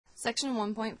Section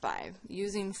 1.5,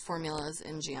 Using Formulas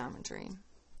in Geometry.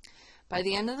 By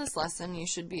the end of this lesson, you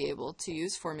should be able to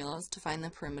use formulas to find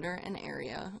the perimeter and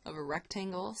area of a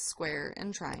rectangle, square,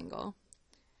 and triangle,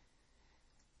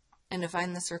 and to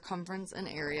find the circumference and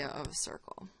area of a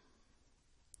circle.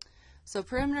 So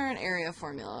perimeter and area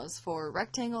formulas for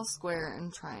rectangle, square,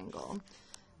 and triangle.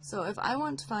 So if I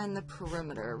want to find the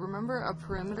perimeter, remember a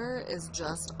perimeter is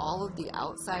just all of the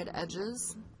outside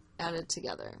edges added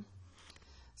together.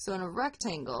 So in a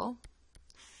rectangle,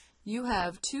 you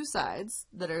have two sides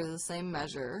that are the same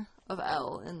measure of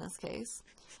L in this case,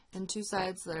 and two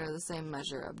sides that are the same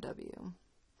measure of W.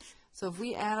 So if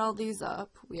we add all these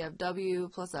up, we have W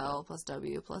plus L plus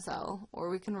W plus L,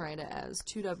 or we can write it as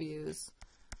 2 W's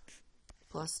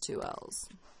plus 2 L's.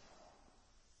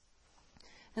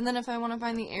 And then if I want to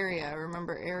find the area,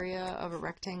 remember area of a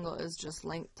rectangle is just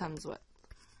length times width,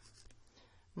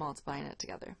 multiplying it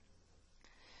together.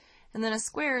 And then a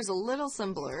square is a little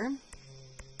simpler.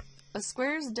 A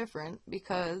square is different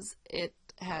because it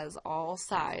has all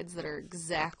sides that are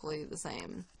exactly the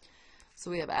same. So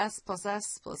we have S plus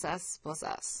S plus S plus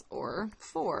S, or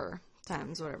 4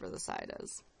 times whatever the side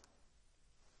is.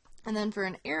 And then for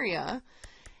an area,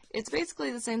 it's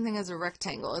basically the same thing as a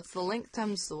rectangle. It's the length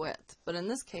times the width. But in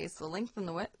this case, the length and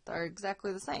the width are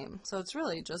exactly the same. So it's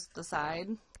really just the side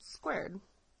squared.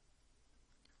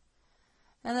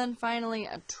 And then finally,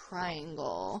 a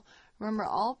triangle. Remember,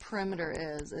 all perimeter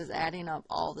is adding up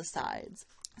all the sides.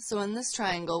 So in this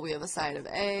triangle, we have a side of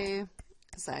A,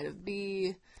 a side of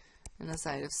B, and a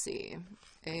side of C.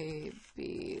 A,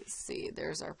 B, C.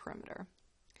 There's our perimeter.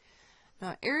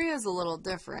 Now, area is a little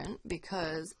different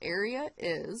because area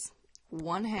is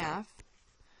 1/2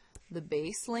 the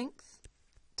base length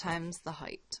times the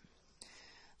height.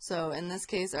 So in this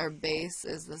case, our base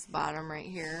is this bottom right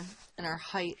here, and our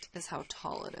height is how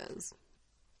tall it is.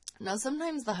 Now,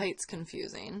 sometimes the height's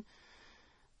confusing,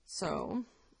 so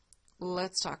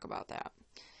let's talk about that.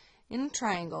 In a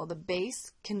triangle, the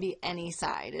base can be any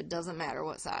side. It doesn't matter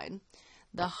what side.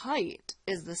 The height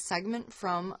is the segment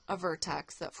from a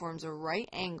vertex that forms a right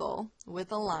angle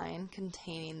with a line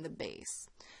containing the base.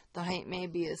 The height may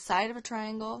be the side of a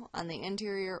triangle on the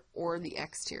interior or the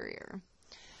exterior.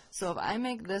 So if I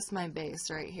make this my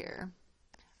base right here,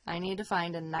 I need to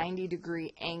find a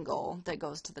 90-degree angle that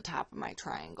goes to the top of my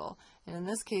triangle. And in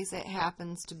this case, it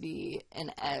happens to be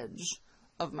an edge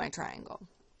of my triangle.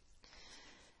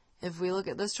 If we look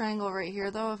at this triangle right here,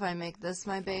 though, if I make this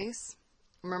my base,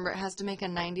 remember, it has to make a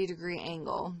 90-degree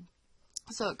angle.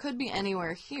 So it could be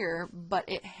anywhere here, but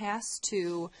it has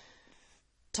to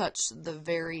touch the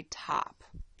very top.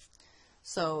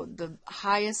 So the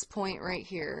highest point right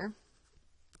here,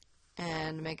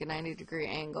 and make a 90-degree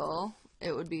angle,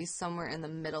 it would be somewhere in the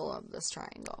middle of this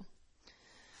triangle.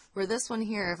 Where this one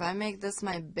here, if I make this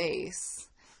my base,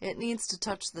 it needs to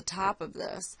touch the top of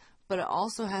this, but it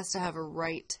also has to have a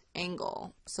right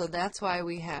angle. So that's why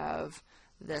we have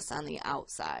this on the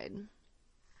outside.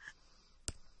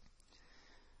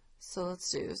 So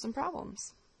let's do some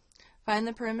problems. Find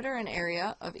the perimeter and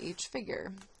area of each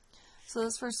figure. So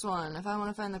this first one, if I want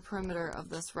to find the perimeter of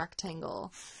this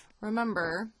rectangle,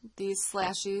 remember these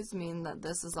slashes mean that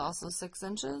this is also 6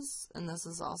 inches and this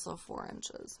is also 4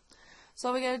 inches. So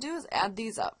all we got to do is add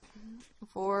these up.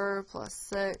 4 plus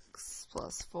 6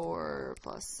 plus 4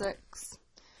 plus 6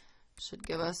 should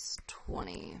give us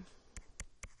 20.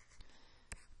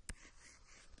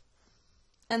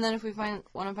 And then if we want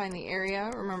to find the area,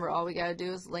 remember all we got to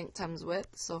do is length times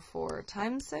width. So 4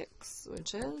 times 6,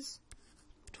 which is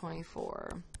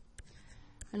 24.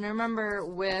 And remember,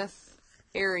 with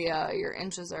area, your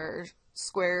inches are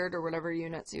squared or whatever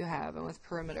units you have, and with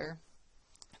perimeter,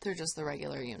 they're just the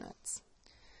regular units.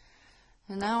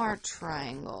 And now our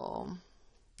triangle.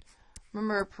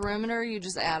 Remember, perimeter, you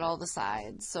just add all the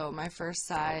sides. So my first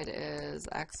side is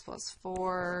x plus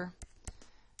 4,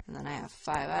 and then I have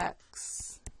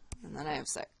 5x, and then I have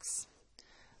 6.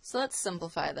 So let's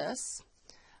simplify this.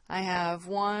 I have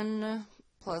 1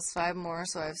 plus 5 more,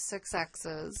 so I have 6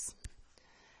 x's,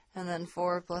 and then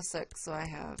 4 plus 6, so I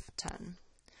have 10.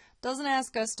 Doesn't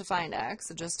ask us to find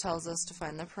x, it just tells us to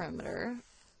find the perimeter.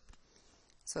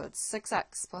 So it's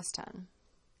 6x plus 10.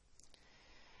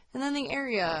 And then the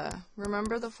area,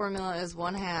 remember the formula is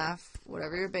 1/2,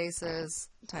 whatever your base is,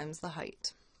 times the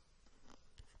height.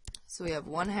 So we have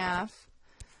 1/2,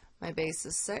 my base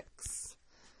is 6,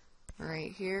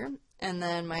 right here, and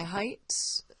then my height,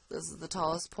 this is the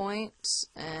tallest point,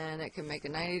 and it can make a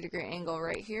 90-degree angle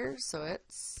right here, so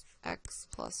it's x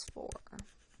plus 4.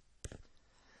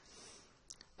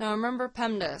 Now remember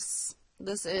PEMDAS,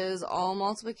 this is all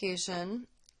multiplication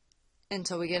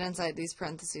until we get inside these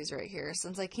parentheses right here.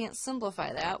 Since I can't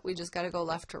simplify that, we just got to go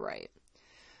left to right.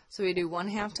 So we do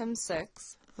 1/2 times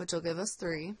 6, which will give us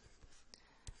 3.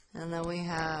 And then we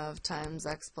have times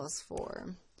x plus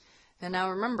 4. And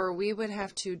now remember, we would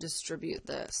have to distribute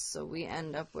this. So we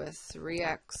end up with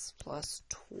 3x plus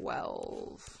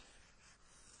 12.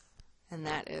 And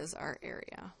that is our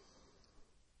area.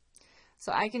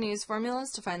 So I can use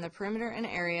formulas to find the perimeter and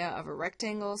area of a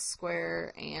rectangle,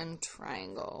 square, and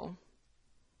triangle.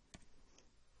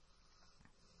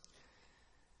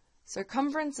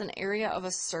 Circumference and area of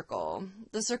a circle.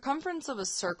 The circumference of a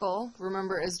circle,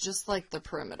 remember, is just like the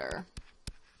perimeter.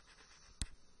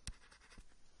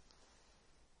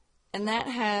 And that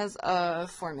has a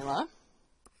formula,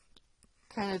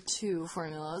 kind of two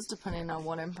formulas, depending on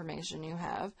what information you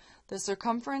have. The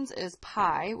circumference is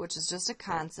pi, which is just a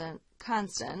constant,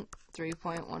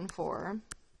 3.14,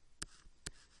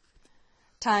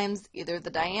 times either the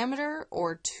diameter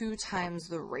or 2 times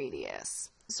the radius.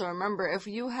 So remember, if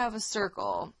you have a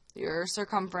circle, your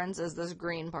circumference is this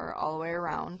green part all the way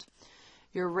around.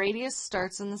 Your radius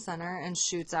starts in the center and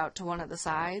shoots out to one of the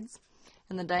sides,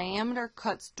 and the diameter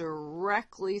cuts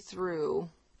directly through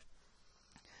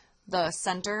the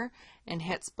center and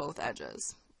hits both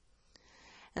edges.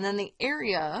 And then the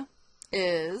area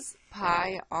is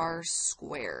pi r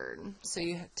squared. So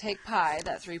you take pi,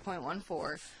 that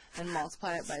 3.14, and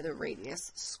multiply it by the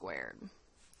radius squared.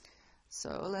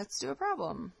 So let's do a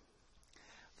problem.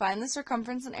 Find the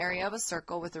circumference and area of a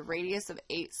circle with a radius of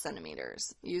 8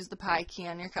 centimeters. Use the pi key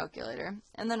on your calculator,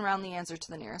 and then round the answer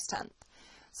to the nearest tenth.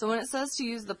 So when it says to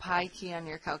use the pi key on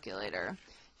your calculator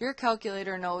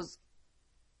knows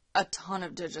a ton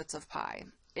of digits of pi.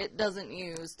 It doesn't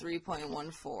use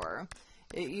 3.14.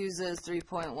 It uses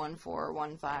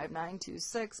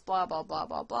 3.1415926, blah, blah, blah,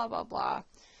 blah, blah, blah, blah,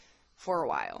 for a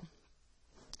while.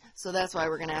 So that's why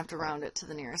we're going to have to round it to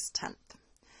the nearest tenth.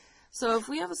 So if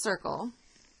we have a circle,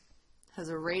 has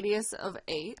a radius of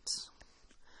 8,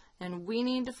 and we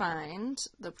need to find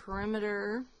the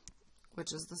perimeter,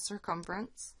 which is the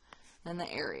circumference, and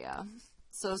the area.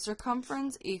 So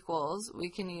circumference equals, we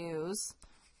can use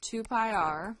 2 pi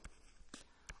r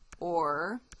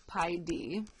or pi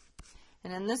d.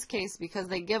 And in this case, because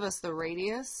they give us the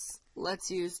radius,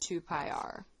 let's use 2 pi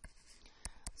r.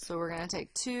 So we're going to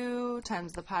take 2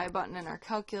 times the pi button in our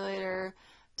calculator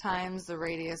times the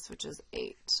radius, which is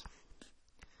 8.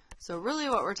 So really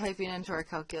what we're typing into our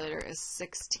calculator is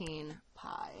 16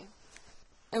 pi.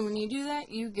 And when you do that,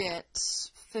 you get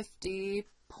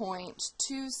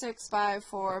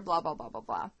 50.2654, blah, blah, blah, blah,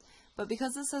 blah. But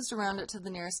because it says to round it to the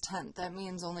nearest tenth, that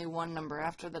means only one number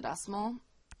after the decimal.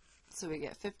 So we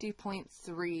get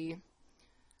 50.3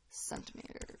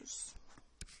 centimeters.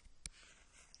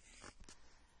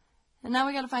 And now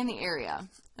we got to find the area.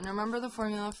 And remember, the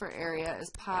formula for area is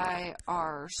pi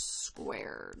r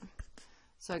squared.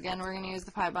 So again, we're going to use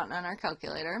the pi button on our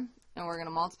calculator, and we're going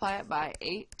to multiply it by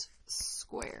 8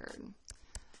 squared.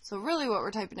 So really what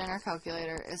we're typing in our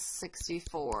calculator is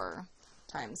 64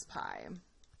 times pi.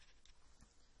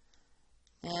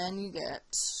 And you get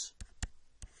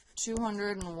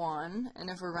 201, and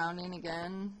if we're rounding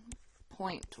again,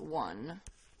 0.1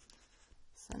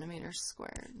 centimeters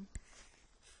squared.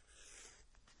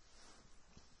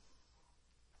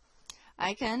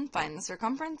 I can find the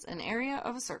circumference and area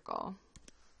of a circle.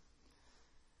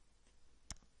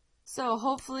 So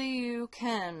hopefully you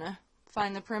can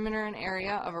find the perimeter and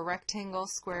area of a rectangle,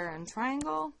 square, and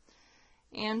triangle,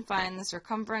 and find the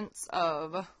circumference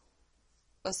of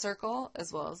a circle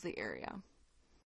as well as the area.